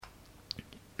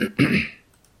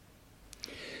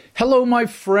Hello, my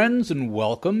friends, and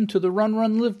welcome to the Run,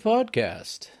 Run, Live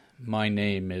podcast. My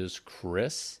name is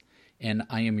Chris, and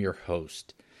I am your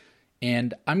host.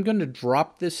 And I'm going to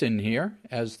drop this in here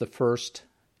as the first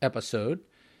episode,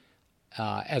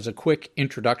 as a quick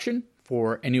introduction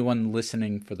for anyone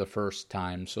listening for the first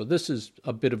time. So this is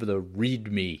a bit of the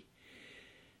read me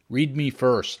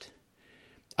first.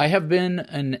 I have been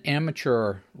an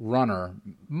amateur runner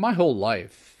my whole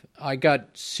life. I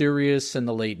got serious in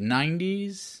the late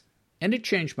 90s. And it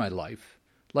changed my life,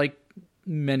 like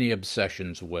many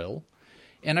obsessions will.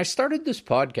 And I started this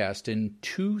podcast in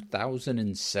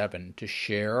 2007 to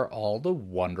share all the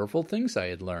wonderful things I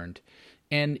had learned.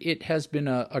 And it has been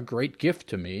a great gift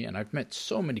to me, and I've met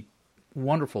so many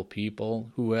wonderful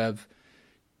people who have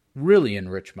really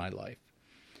enriched my life.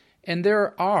 And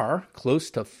there are close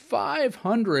to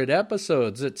 500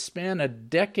 episodes that span a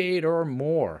decade or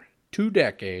more. 2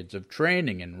 decades of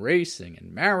training and racing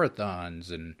and marathons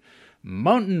and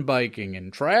mountain biking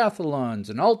and triathlons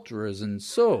and ultras and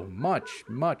so much,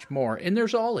 much more. And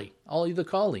there's Ollie the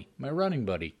Collie, my running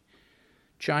buddy,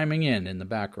 chiming in the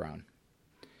background.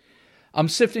 I'm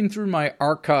sifting through my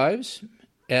archives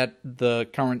at the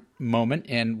current moment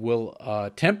and will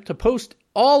attempt to post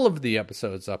all of the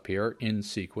episodes up here in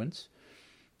sequence.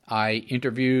 I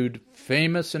interviewed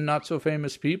famous and not so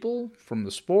famous people from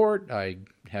the sport. I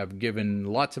have given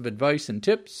lots of advice and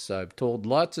tips. I've told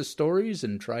lots of stories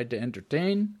and tried to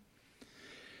entertain.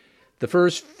 The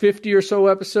first 50 or so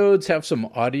episodes have some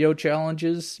audio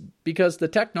challenges because the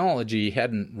technology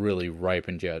hadn't really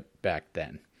ripened yet back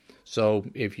then. So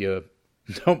if you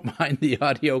don't mind the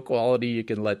audio quality, you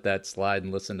can let that slide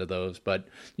and listen to those, but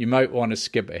you might want to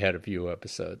skip ahead a few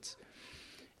episodes.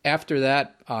 After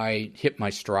that, I hit my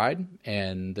stride,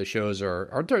 and the shows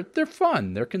they're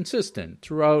fun. They're consistent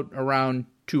throughout around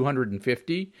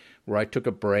 250, where I took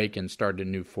a break and started a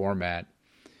new format.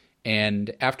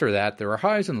 And after that, there are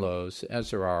highs and lows, as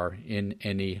there are in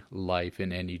any life,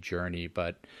 in any journey,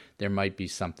 but there might be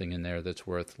something in there that's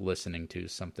worth listening to,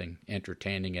 something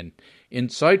entertaining and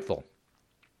insightful.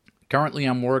 Currently,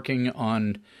 I'm working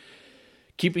on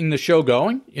keeping the show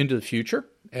going into the future,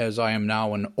 as I am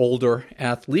now an older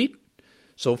athlete.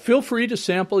 So feel free to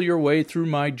sample your way through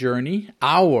my journey,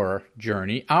 our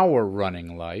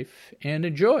running life, and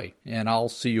enjoy. And I'll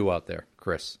see you out there,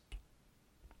 Chris.